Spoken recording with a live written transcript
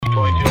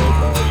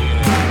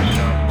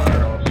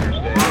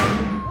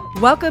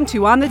Welcome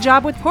to On the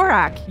Job with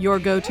PORAC, your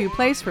go-to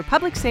place for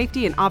public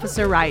safety and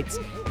officer rights,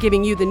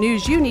 giving you the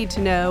news you need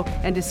to know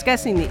and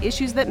discussing the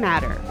issues that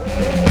matter.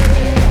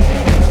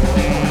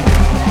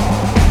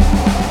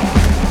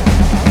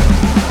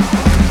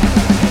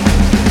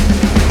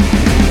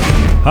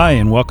 Hi,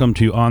 and welcome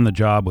to On the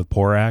Job with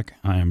PORAC.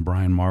 I am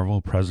Brian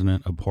Marvel,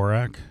 president of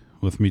PORAC.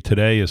 With me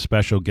today is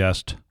special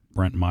guest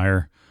Brent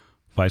Meyer,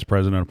 vice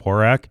president of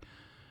PORAC.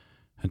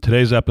 In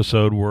today's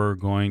episode, we're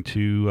going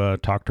to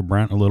talk to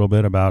Brent a little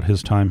bit about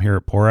his time here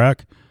at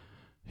PORAC.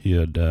 He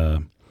had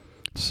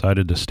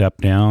decided to step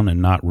down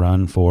and not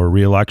run for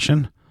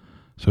re-election,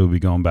 so we'll be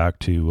going back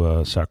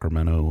to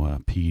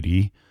Sacramento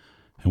PD.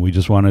 And we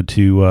just wanted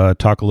to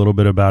talk a little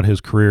bit about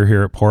his career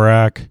here at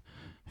PORAC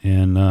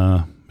and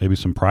maybe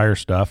some prior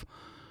stuff,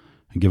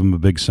 and give him a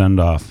big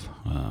send-off,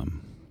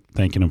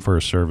 thanking him for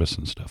his service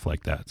and stuff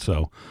like that.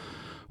 So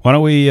why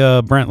don't we,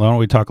 Brent, why don't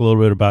we talk a little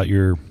bit about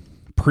your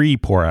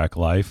pre-PORAC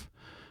life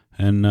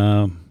and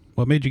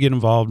what made you get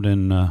involved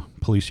in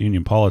police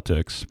union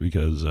politics,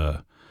 because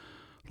a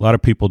lot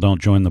of people don't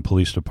join the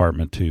police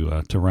department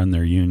to run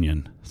their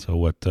union. So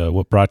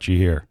what brought you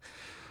here?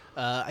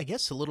 I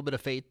guess a little bit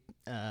of fate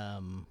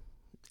and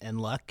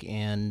luck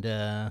and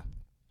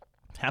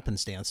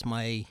happenstance.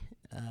 My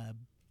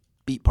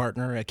beat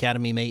partner,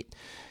 academy mate,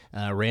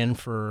 ran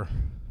for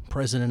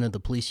president of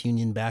the police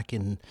union back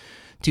in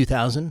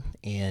 2000,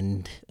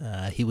 and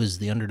he was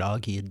the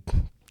underdog. He had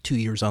 2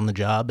 years on the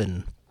job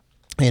and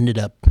ended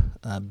up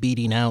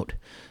beating out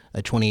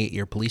a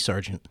 28-year police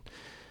sergeant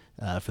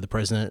for the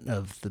president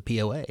of the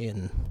POA.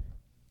 And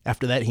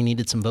after that, he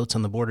needed some votes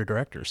on the board of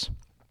directors.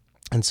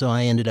 And so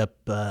I ended up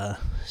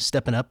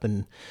stepping up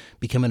and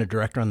becoming a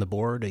director on the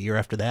board. A year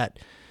after that,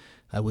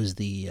 I was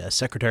the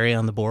secretary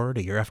on the board.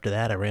 A year after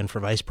that, I ran for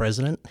vice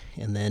president.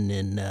 And then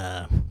in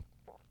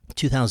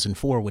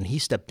 2004, when he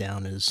stepped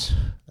down as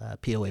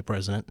POA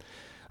president,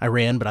 I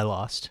ran, but I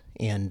lost,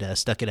 and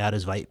stuck it out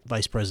as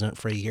vice president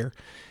for a year,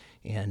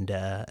 and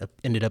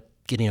ended up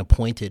getting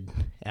appointed,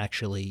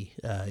 actually,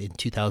 in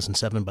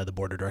 2007 by the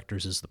board of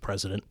directors as the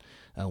president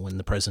when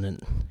the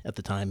president at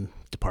the time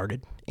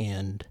departed.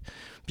 And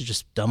it was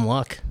just dumb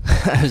luck.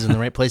 I was in the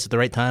right place at the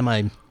right time.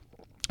 I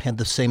had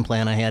the same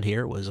plan I had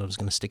here, was I was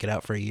going to stick it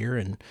out for a year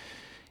and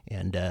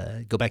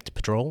go back to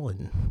patrol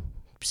and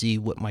see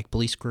what my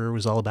police career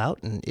was all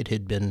about. And it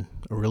had been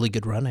a really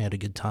good run. I had a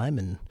good time,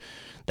 and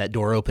that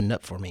door opened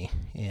up for me.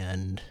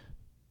 And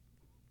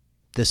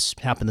this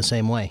happened the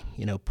same way.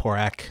 You know,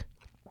 PORAC,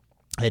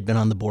 I had been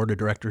on the board of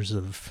directors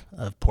of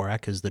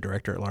PORAC as the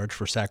director at large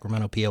for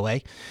Sacramento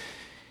POA.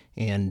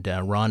 And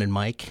Ron and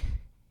Mike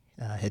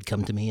had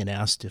come to me and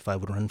asked if I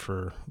would run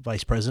for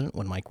vice president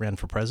when Mike ran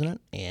for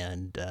president.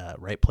 And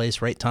right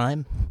place, right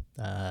time.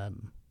 I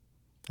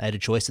had a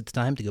choice at the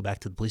time to go back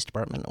to the police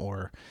department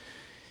or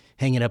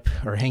hang it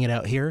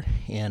out here,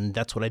 and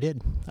that's what I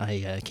did.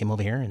 I came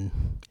over here, and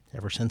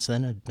ever since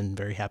then, I've been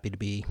very happy to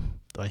be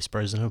the vice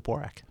president of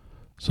PORAC.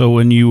 So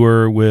when you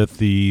were with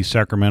the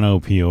Sacramento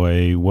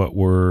POA, what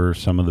were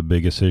some of the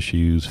biggest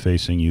issues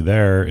facing you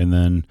there? And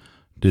then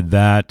did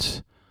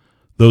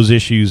those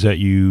issues that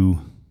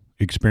you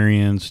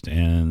experienced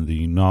and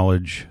the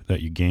knowledge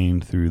that you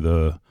gained through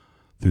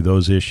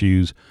those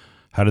issues,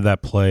 how did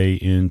that play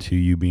into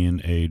you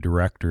being a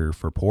director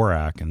for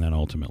PORAC and then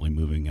ultimately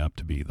moving up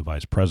to be the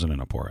vice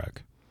president of PORAC?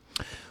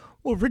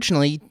 Well,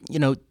 originally, you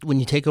know, when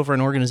you take over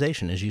an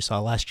organization, as you saw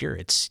last year,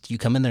 you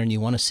come in there and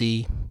you want to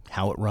see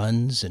how it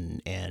runs,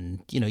 and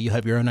you know, you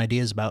have your own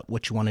ideas about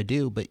what you want to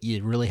do, but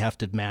you really have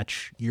to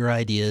match your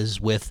ideas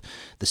with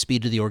the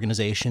speed of the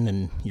organization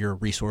and your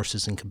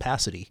resources and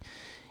capacity.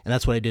 And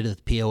that's what I did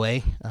at the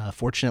POA.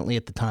 Fortunately,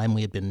 at the time,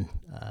 we had been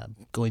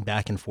going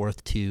back and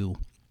forth to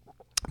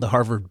the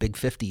Harvard Big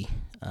 50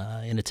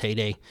 in its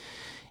heyday,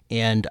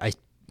 and I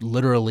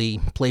literally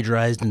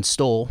plagiarized and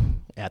stole,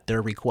 at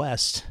their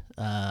request,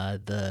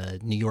 the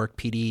New York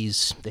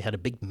PD's. They had a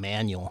big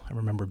manual. I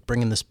remember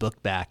bringing this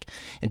book back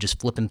and just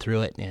flipping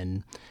through it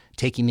and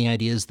taking the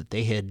ideas that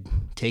they had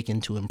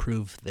taken to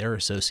improve their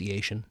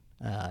association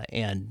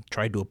and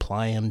tried to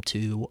apply them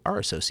to our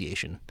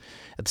association.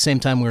 At the same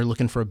time, we were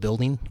looking for a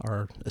building.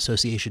 Our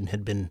association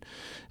had been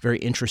very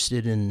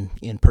interested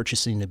in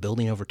purchasing a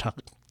building over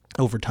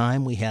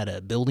time. We had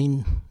a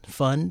building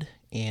fund,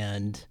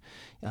 and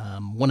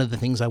one of the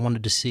things I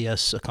wanted to see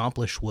us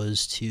accomplish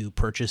was to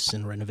purchase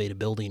and renovate a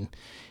building.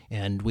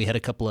 And we had a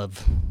couple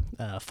of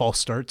false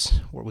starts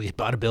where we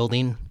bought a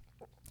building.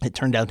 It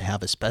turned out to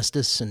have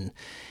asbestos,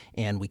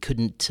 and we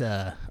couldn't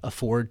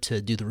afford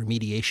to do the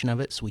remediation of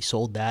it, so we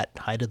sold that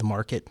high to the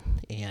market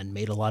and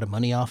made a lot of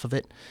money off of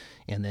it.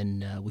 And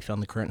then we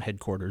found the current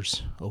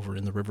headquarters over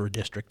in the River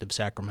District of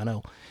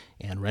Sacramento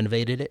and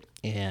renovated it.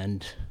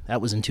 And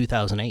that was in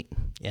 2008.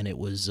 And it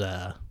was,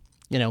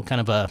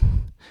 kind of a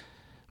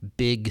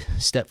big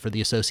step for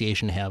the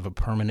association to have a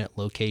permanent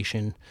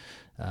location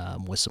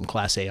with some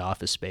Class A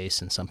office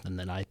space, and something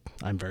that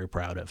I'm very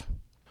proud of.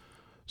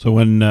 So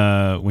when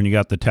you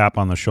got the tap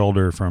on the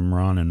shoulder from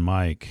Ron and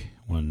Mike,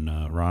 when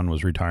Ron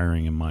was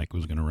retiring and Mike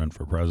was going to run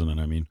for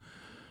president, I mean,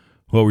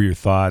 What were your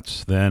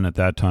thoughts then at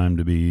that time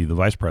to be the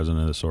vice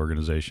president of this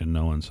organization,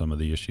 knowing some of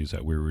the issues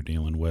that we were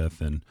dealing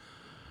with, and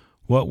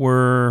what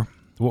were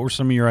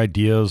some of your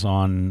ideas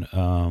on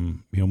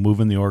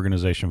moving the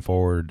organization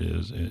forward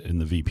in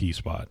the VP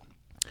spot?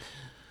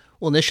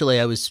 Well, initially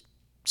I was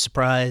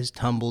surprised,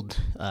 humbled,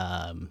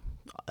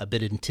 a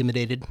bit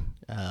intimidated.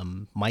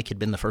 Mike had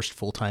been the first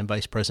full-time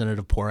vice president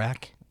of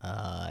PORAC,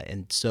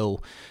 and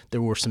so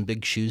there were some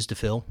big shoes to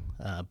fill.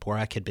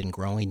 PORAC had been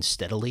growing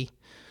steadily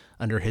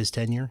under his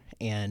tenure,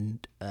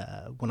 and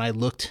when I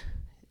looked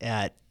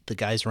at the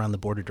guys around the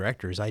board of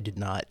directors, I did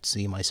not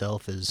see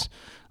myself as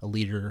a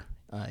leader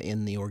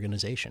in the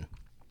organization.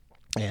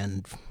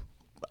 And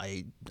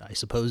I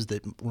suppose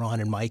that Ron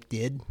and Mike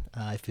did.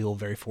 I feel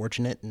very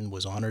fortunate and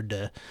was honored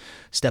to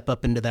step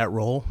up into that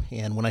role.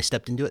 And when I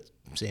stepped into it,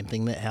 same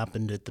thing that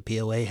happened at the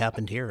POA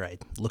happened here. I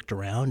looked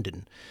around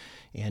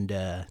and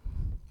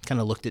kind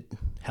of looked at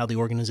how the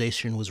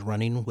organization was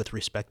running with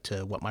respect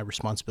to what my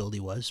responsibility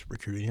was,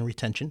 recruiting and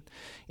retention,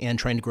 and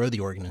trying to grow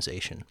the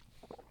organization.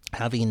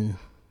 Having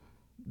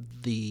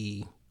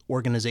the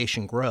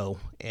organization grow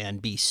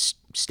and be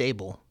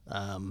stable,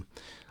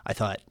 I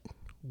thought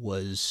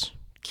was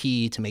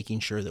key to making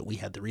sure that we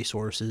had the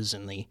resources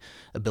and the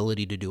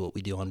ability to do what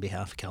we do on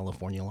behalf of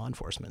California law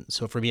enforcement.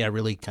 So for me, I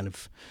really kind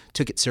of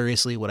took it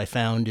seriously. What I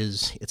found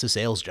is it's a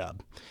sales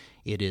job.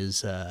 It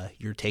is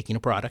you're taking a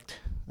product,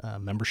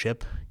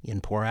 membership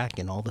in PORAC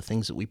and all the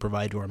things that we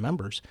provide to our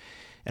members,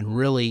 and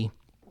really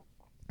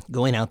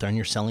going out there and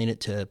you're selling it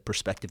to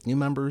prospective new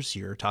members.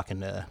 You're talking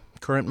to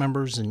current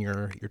members, and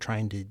you're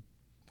trying to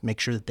make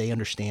sure that they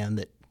understand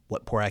that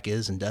what PORAC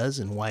is and does,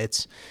 and why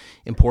it's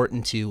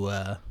important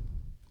to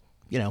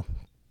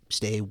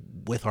stay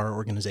with our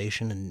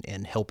organization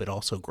and help it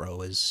also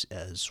grow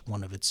as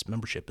one of its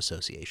membership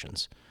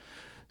associations.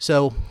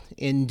 So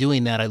in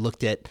doing that, I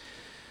looked at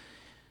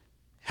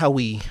how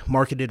we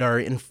marketed our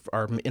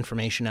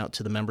information out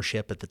to the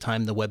membership. At the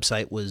time, the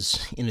website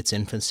was in its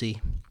infancy,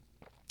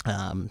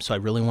 so I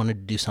really wanted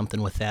to do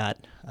something with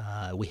that.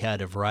 We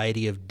had a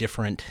variety of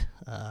different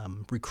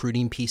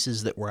recruiting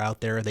pieces that were out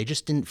there. They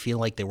just didn't feel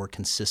like they were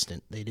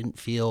consistent. They didn't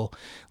feel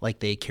like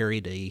they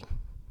carried a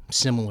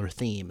similar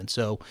theme. And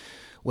so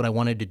what I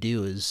wanted to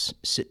do is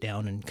sit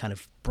down and kind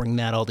of bring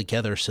that all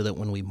together so that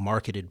when we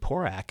marketed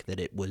PORAC, that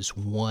it was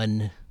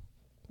one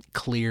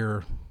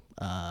clear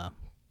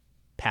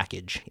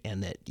package,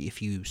 and that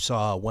if you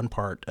saw one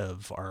part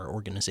of our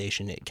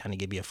organization, it kind of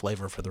gave you a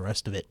flavor for the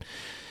rest of it.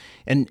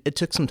 And it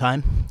took some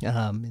time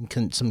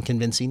and some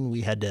convincing.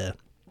 We've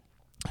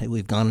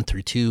gone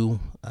through 2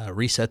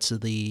 resets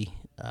of the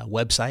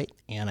website,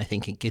 and I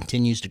think it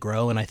continues to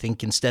grow. And I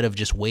think instead of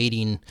just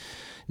waiting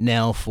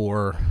now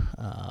for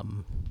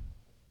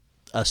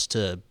us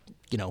to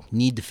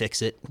need to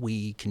fix it,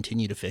 we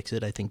continue to fix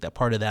it. I think that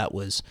part of that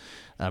was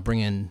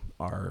bringing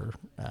our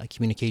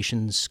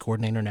communications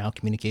coordinator, now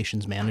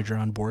communications manager,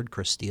 on board,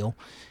 Chris Steele,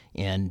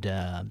 and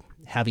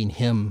having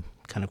him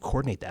kind of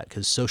coordinate that,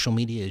 because social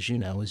media, as you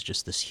know, is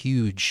just this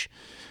huge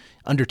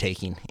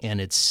undertaking, and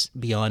it's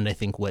beyond, I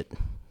think, what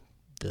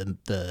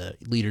the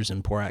leaders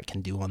in PORAC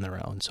can do on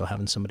their own. So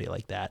having somebody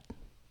like that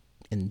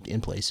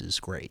in place is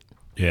great.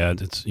 Yeah,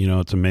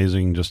 it's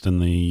amazing just in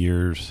the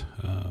years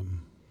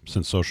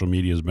since social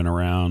media has been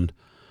around,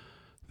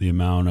 the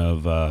amount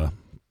of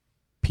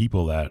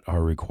people that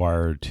are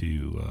required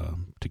to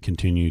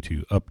continue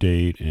to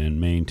update and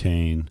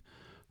maintain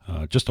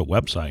just a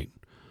website.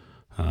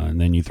 And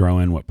then you throw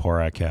in what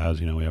PORAC has.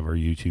 We have our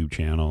YouTube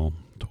channel,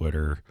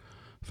 Twitter,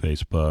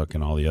 Facebook,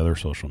 and all the other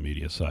social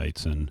media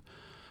sites. And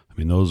I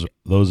mean,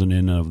 those in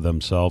and of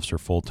themselves are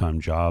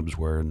full-time jobs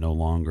where no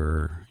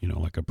longer,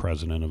 like a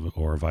president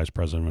or a vice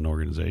president of an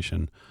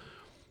organization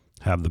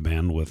have the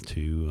bandwidth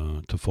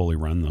to fully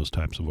run those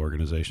types of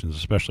organizations,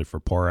 especially for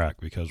PORAC,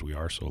 because we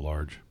are so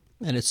large.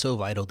 And it's so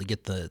vital to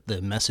get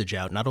the message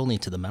out, not only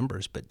to the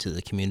members, but to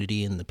the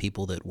community and the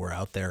people that we're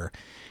out there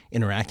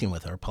interacting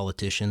with, our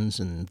politicians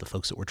and the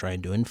folks that we're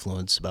trying to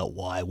influence, about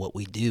why what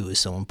we do is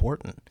so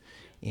important,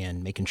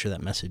 and making sure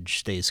that message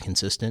stays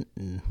consistent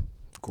and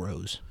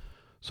grows.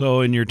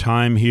 So in your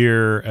time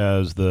here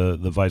as the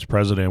vice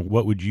president,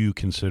 what would you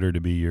consider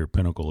to be your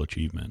pinnacle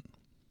achievement?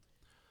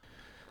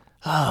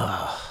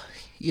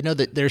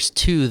 That there's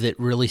 2 that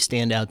really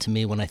stand out to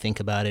me when I think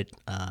about it.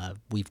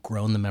 We've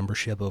grown the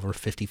membership over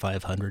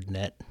 5,500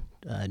 net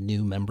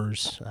new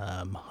members,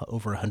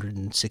 over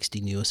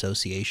 160 new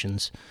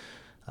associations.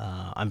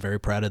 I'm very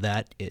proud of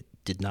that. It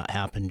did not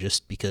happen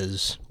just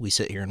because we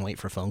sit here and wait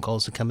for phone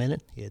calls to come in.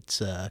 It's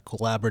a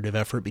collaborative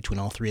effort between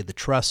all 3 of the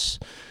trusts,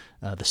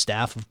 the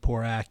staff of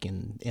PORAC,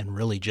 and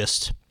really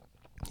just,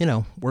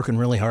 working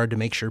really hard to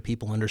make sure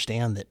people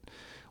understand that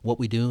what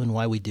we do and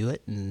why we do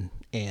it,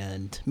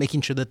 and making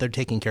sure that they're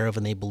taken care of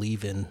and they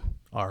believe in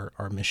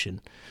our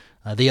mission.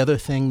 The other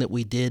thing that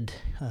we did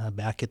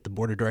back at the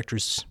board of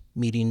directors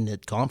meeting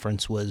at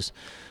conference was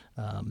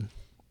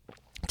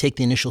take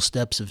the initial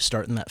steps of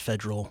starting that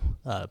federal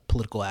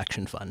political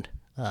action fund.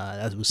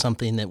 That was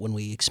something that when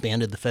we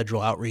expanded the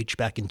federal outreach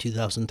back in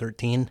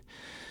 2013,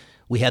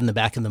 we had in the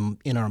back of them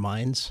in our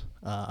minds.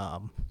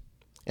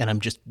 I'm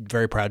just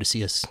very proud to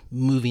see us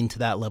moving to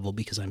that level,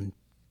 because I'm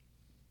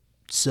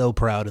so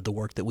proud of the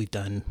work that we've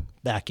done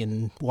back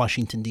in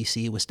Washington,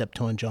 D.C. with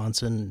Steptoe and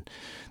Johnson.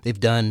 They've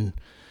done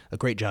a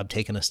great job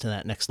taking us to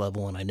that next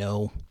level, and I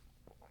know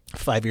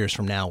 5 years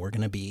from now we're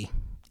going to be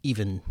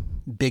even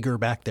bigger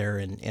back there,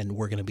 and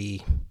we're going to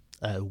be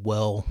a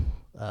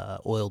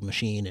well-oiled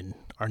machine, and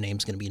our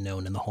name's going to be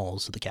known in the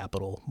halls of the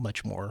Capitol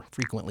much more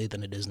frequently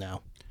than it is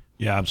now.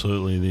 Yeah,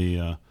 absolutely.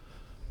 The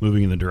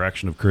moving in the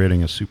direction of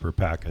creating a super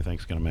PAC, I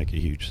think, is going to make a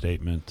huge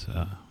statement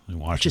in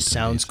Washington. It just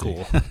sounds DC.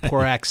 cool.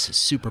 PORAC's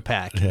super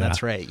PAC. Yeah.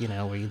 That's right.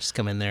 Where you just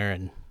come in there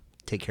and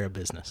take care of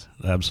business.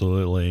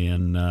 Absolutely.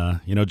 And,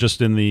 just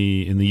in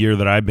the year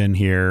that I've been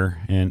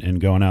here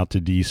and going out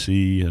to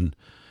DC and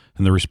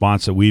the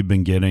response that we've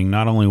been getting,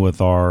 not only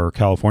with our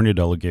California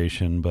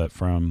delegation, but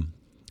from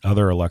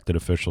other elected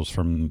officials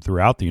from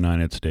throughout the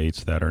United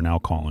States that are now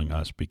calling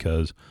us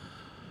because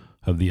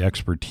of the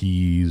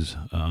expertise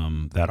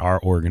that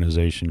our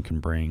organization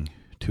can bring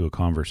to a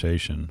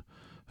conversation,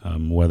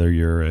 whether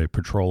you're a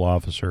patrol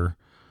officer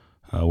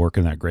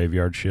working that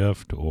graveyard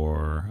shift,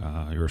 or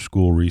you're a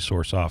school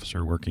resource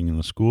officer working in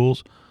the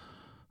schools,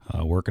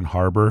 working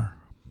harbor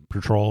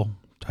patrol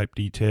type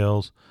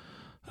details.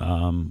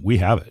 We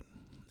have it.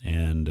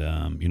 And,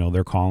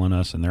 they're calling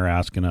us and they're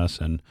asking us.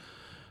 And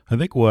I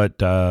think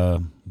what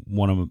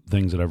one of the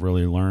things that I've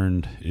really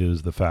learned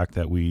is the fact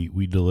that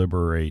we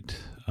deliberate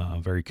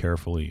very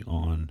carefully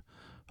on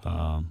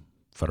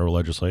federal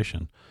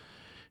legislation.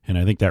 And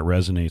I think that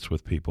resonates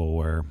with people,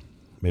 where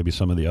maybe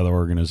some of the other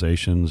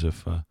organizations,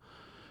 if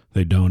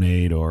they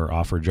donate or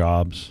offer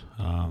jobs,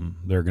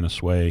 they're going to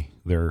sway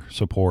their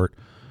support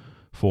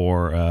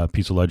for a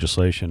piece of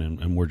legislation,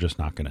 and we're just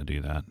not going to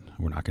do that.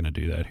 We're not going to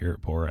do that here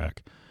at PORAC,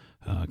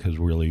 because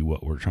really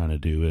what we're trying to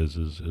do is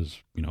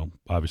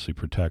obviously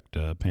protect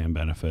paying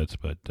benefits,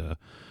 but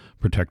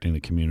protecting the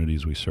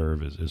communities we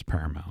serve is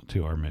paramount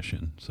to our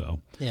mission.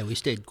 So yeah, we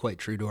stayed quite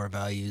true to our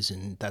values,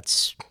 and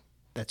that's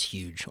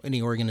huge.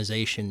 Any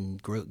organization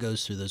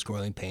goes through those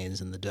growing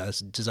pains, and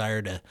the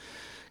desire to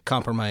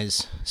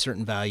compromise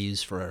certain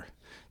values for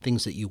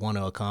things that you want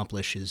to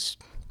accomplish is,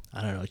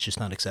 I don't know, it's just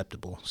not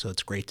acceptable. So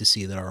it's great to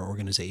see that our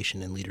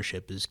organization and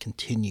leadership has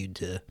continued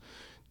to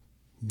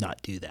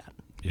not do that.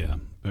 Yeah,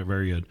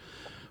 very good.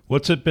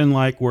 What's it been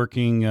like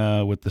working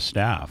with the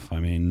staff? I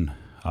mean,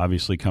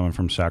 obviously coming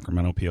from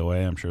Sacramento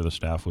POA, I'm sure the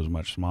staff was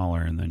much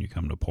smaller, and then you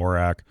come to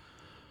PORAC.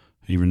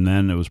 Even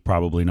then, it was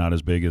probably not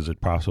as big as it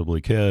possibly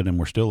could, and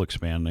we're still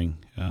expanding.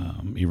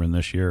 Even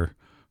this year,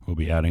 we'll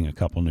be adding a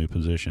couple new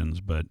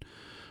positions. But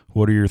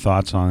what are your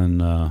thoughts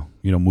on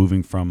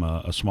moving from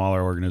a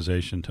smaller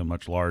organization to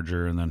much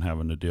larger, and then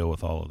having to deal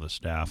with all of the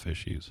staff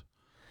issues?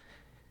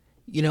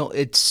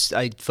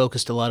 I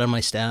focused a lot on my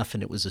staff,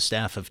 and it was a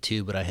staff of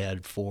 2, but I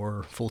had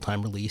 4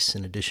 full-time release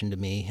in addition to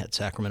me at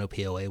Sacramento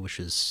POA, which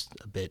is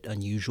a bit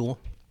unusual.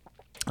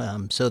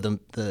 So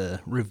the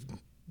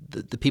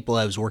people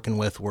I was working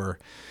with were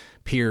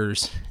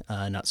peers,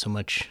 not so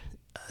much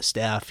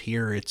staff.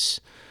 Here,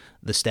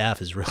 the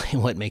staff is really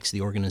what makes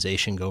the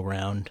organization go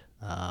round.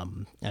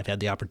 I've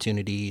had the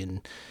opportunity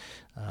and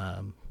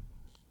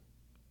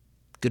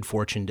good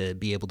fortune to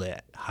be able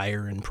to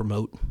hire and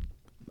promote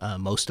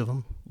most of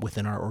them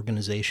within our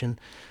organization,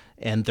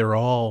 and they're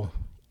all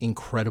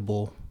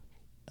incredible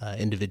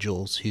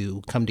individuals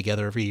who come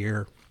together every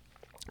year.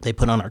 They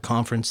put on our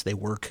conference. They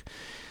work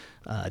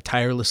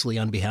tirelessly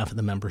on behalf of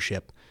the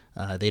membership.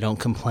 They don't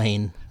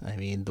complain. I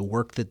mean, the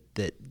work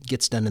that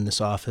gets done in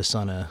this office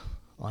on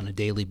a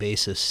daily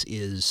basis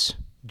is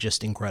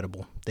just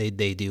incredible. They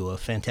do a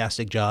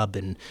fantastic job,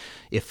 and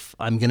if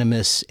I'm going to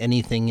miss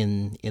anything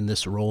in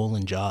this role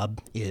and job,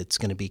 it's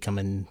going to be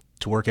coming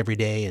to work every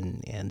day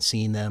and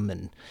seeing them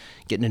and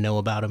getting to know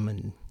about them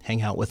and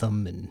hang out with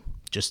them and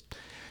just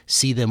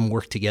see them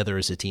work together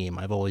as a team.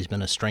 I've always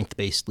been a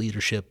strength-based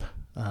leadership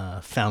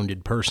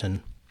founded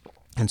person.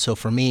 And so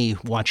for me,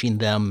 watching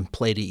them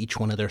play to each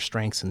one of their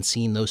strengths and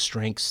seeing those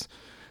strengths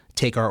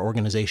take our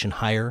organization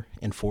higher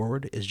and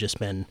forward has just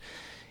been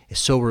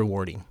so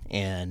rewarding.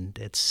 And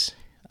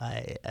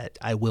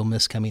I will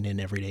miss coming in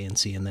every day and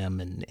seeing them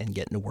and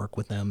getting to work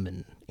with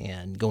them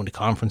and going to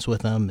conference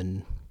with them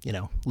and,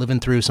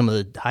 living through some of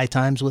the high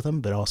times with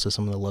them, but also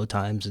some of the low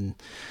times. And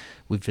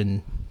we've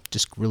been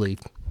just really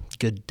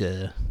good.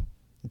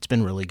 It's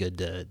been really good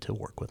to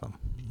work with them.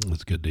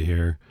 That's good to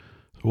hear.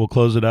 So we'll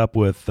close it up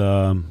with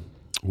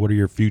what are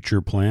your future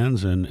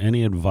plans and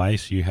any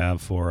advice you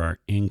have for our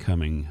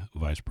incoming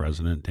Vice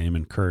President,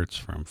 Damon Kurtz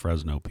from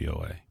Fresno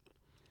POA?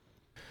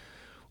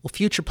 Well,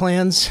 future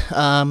plans,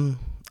 I'm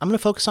going to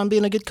focus on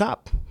being a good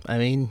cop. I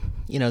mean,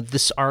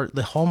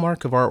 the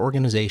hallmark of our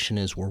organization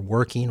is we're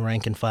working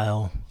rank and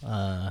file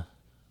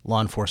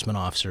law enforcement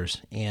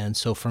officers. And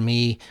so for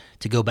me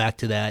to go back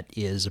to that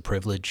is a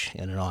privilege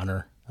and an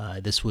honor.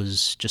 This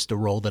was just a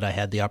role that I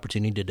had the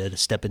opportunity to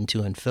step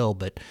into and fill.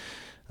 But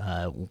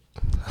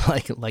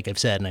like I've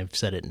said, and I've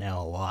said it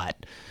now a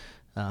lot,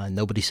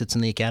 nobody sits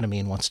in the academy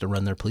and wants to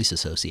run their police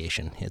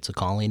association. It's a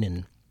calling,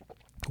 and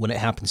when it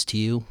happens to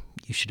you,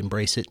 you should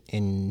embrace it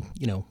and,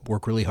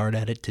 work really hard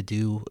at it to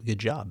do a good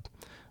job.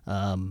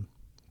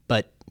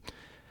 But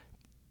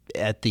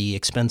at the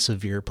expense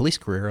of your police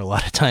career, a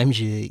lot of times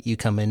you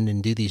come in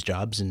and do these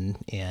jobs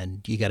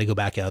and you got to go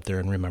back out there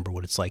and remember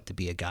what it's like to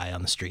be a guy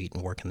on the street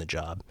and working the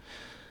job.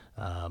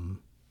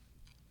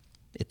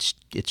 It's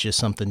just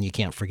something you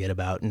can't forget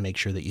about and make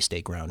sure that you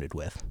stay grounded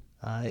with.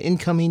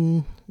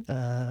 Incoming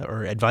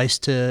or advice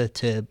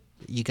to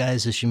you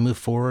guys as you move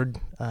forward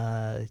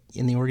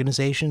in the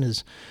organization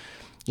is,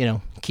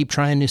 keep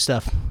trying new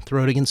stuff.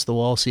 Throw it against the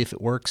wall, see if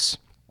it works.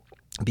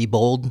 Be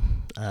bold.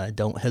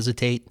 Don't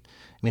hesitate.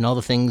 I mean, all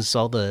the things,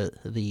 all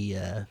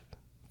the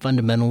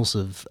fundamentals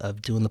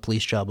of doing the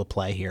police job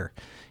apply here.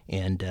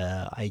 And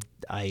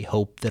I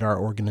hope that our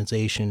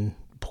organization,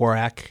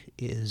 PORAC,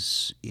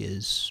 is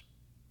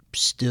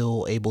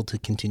still able to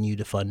continue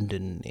to fund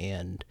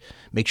and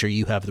make sure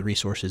you have the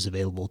resources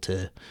available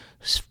to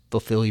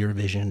fulfill your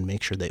vision.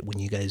 Make sure that when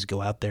you guys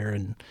go out there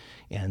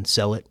and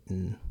sell it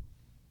and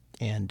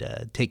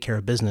take care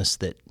of business,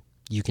 that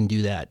you can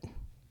do that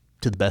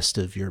to the best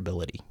of your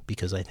ability.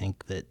 Because I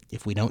think that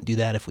if we don't do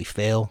that, if we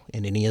fail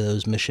in any of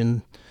those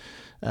mission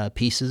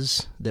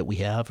pieces that we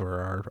have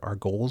or our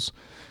goals,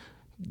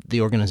 the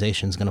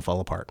organization is going to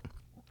fall apart.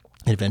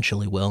 It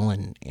eventually will,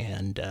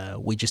 and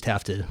we just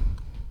have to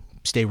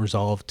stay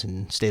resolved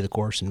and stay the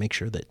course and make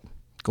sure that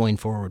going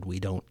forward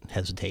we don't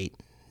hesitate,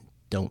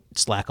 don't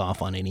slack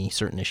off on any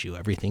certain issue.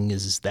 Everything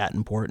is that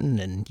important,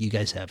 and you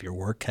guys have your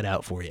work cut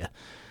out for you.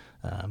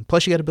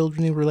 Plus, you got to build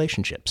new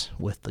relationships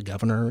with the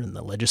governor and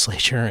the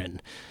legislature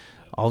and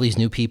all these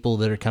new people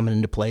that are coming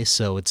into place.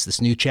 So it's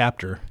this new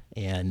chapter,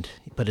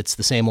 but it's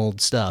the same old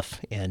stuff.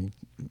 And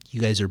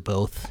you guys are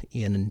both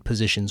in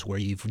positions where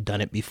you've done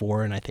it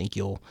before, and I think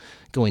you'll,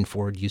 going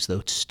forward, use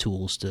those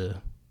tools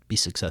to be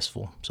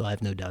successful. So I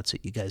have no doubts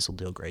that you guys will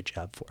do a great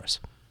job for us.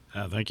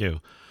 Thank you.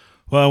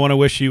 Well, I want to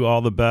wish you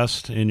all the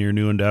best in your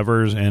new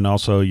endeavors. And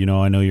also,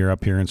 I know you're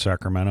up here in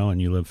Sacramento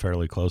and you live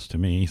fairly close to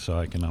me, so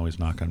I can always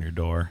knock on your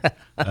door.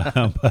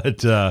 No,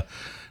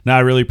 I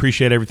really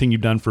appreciate everything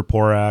you've done for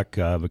PORAC.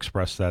 I've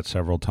expressed that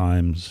several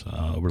times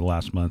over the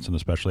last months, and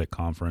especially at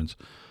conference.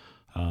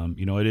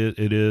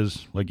 It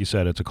is, like you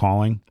said, it's a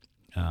calling,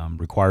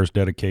 requires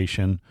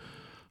dedication.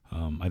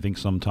 I think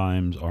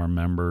sometimes our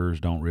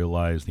members don't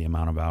realize the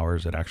amount of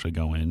hours that actually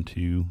go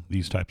into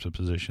these types of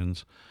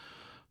positions.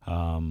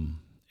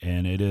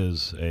 And it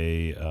is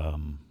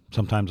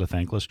sometimes a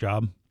thankless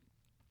job,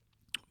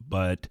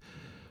 but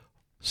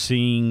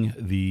seeing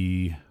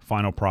the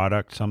final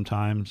product,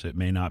 sometimes it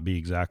may not be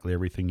exactly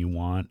everything you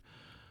want,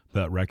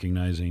 but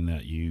recognizing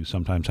that you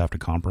sometimes have to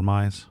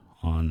compromise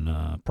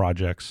on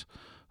projects,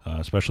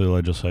 especially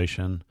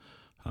legislation.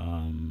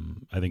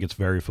 I think it's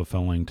very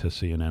fulfilling to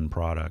see an end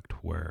product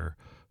where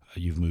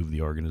you've moved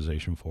the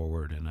organization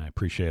forward, and I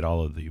appreciate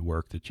all of the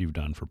work that you've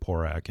done for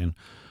PORAC and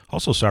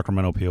also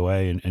Sacramento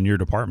POA and your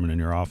department and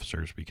your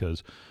officers,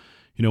 because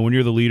when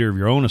you're the leader of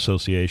your own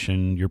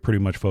association, you're pretty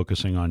much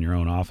focusing on your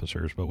own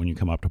officers, but when you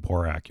come up to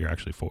PORAC, you're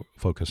actually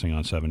focusing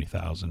on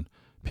 70,000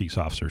 peace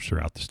officers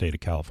throughout the state of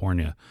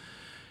California,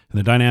 and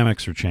the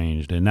dynamics are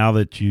changed. And now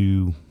that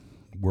you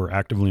were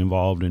actively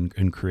involved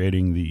in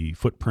creating the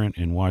footprint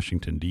in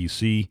Washington,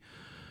 D.C.,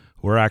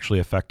 we're actually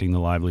affecting the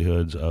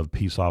livelihoods of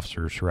peace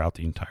officers throughout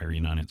the entire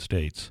United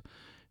States.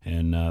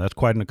 And that's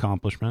quite an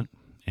accomplishment,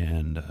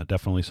 and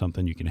definitely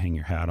something you can hang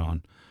your hat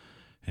on.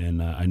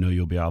 And I know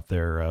you'll be out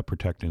there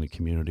protecting the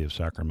community of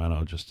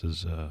Sacramento just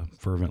as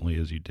fervently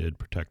as you did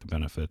protect the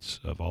benefits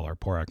of all our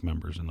PORAC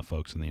members and the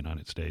folks in the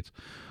United States.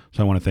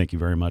 So I want to thank you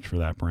very much for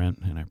that, Brent,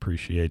 and I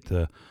appreciate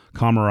the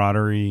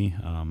camaraderie,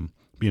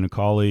 being a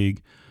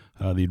colleague,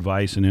 the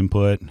advice and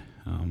input.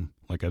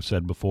 Like I've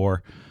said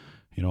before,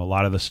 a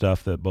lot of the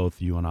stuff that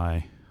both you and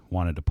I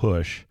wanted to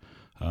push,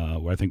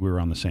 I think we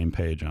were on the same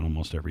page on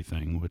almost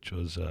everything, which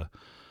was,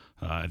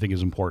 I think,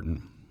 is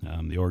important.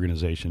 The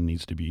organization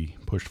needs to be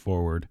pushed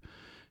forward,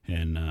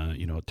 and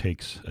it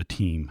takes a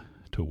team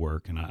to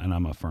work. And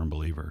I'm a firm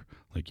believer,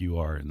 like you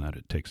are, in that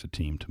it takes a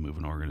team to move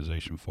an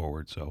organization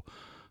forward. So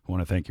I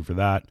want to thank you for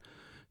that,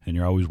 and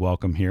you're always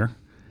welcome here,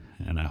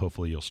 and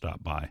hopefully you'll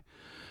stop by.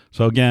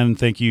 So again,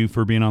 thank you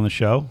for being on the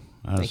show.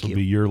 This will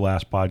be your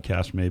last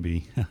podcast,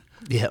 maybe.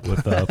 Yep.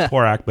 With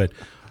PORAC, but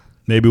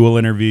maybe we'll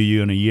interview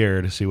you in a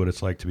year to see what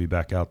it's like to be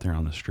back out there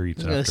on the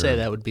streets. I was going to say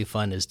that would be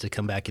fun, is to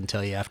come back and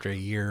tell you after a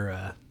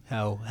year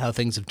how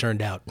things have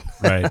turned out.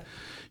 Right.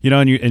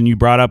 And you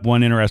brought up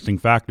one interesting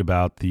fact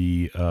about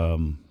the,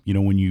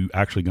 when you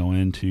actually go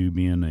into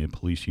being a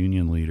police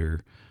union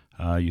leader,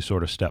 you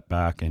sort of step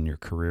back and your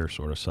career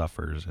sort of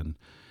suffers, and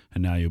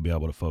now you'll be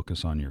able to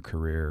focus on your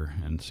career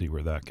and see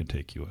where that could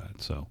take you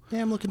at. So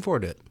yeah, I'm looking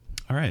forward to it.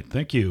 All right.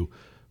 Thank you.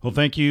 Well,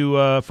 thank you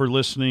for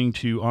listening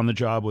to On the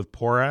Job with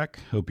PORAC.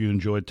 Hope you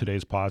enjoyed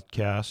today's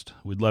podcast.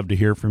 We'd love to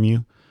hear from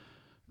you.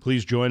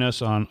 Please join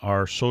us on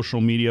our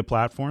social media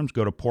platforms.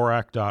 Go to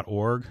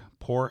porac.org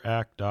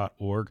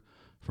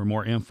for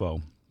more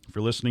info. If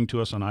you're listening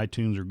to us on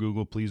iTunes or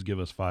Google, please give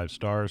us 5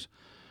 stars.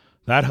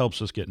 That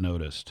helps us get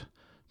noticed.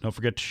 Don't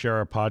forget to share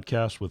our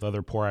podcast with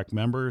other PORAC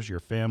members, your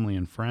family,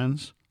 and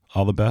friends.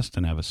 All the best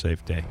and have a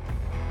safe day.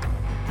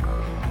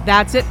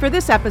 That's it for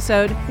this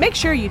episode. Make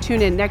sure you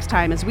tune in next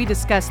time as we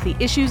discuss the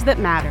issues that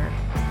matter.